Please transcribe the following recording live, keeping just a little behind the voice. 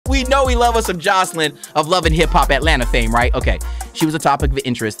We know we love us some Joseline of Love and Hip Hop Atlanta fame, right? Okay, she was a topic of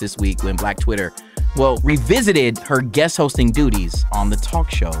interest this week when Black Twitter, well, revisited her guest hosting duties on the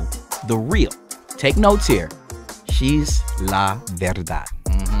talk show, The Real. Take notes here. She's la verdad.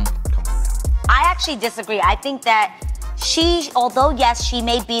 Come on now. I actually disagree. I think that although yes, she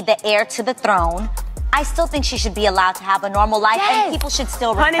may be the heir to the throne, I still think she should be allowed to have a normal life, and people should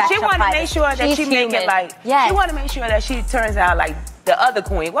still respect her. Honey, she want to make sure that she make it like. Yes. She want to make sure that she turns out like the other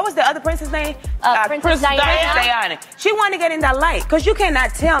queen. What was the other princess name? Princess Diana. She want to get in that light, because you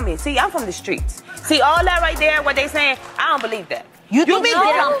cannot tell me. See, I'm from the streets. See, all that right there, what they saying, I don't believe that. You think you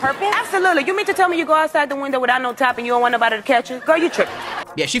did it on purpose? Absolutely. You mean to tell me you go outside the window without no top and you don't want nobody to catch you? Girl, you tripping.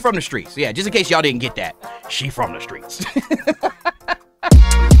 Yeah, she from the streets. Yeah, just in case y'all didn't get that. She from the streets.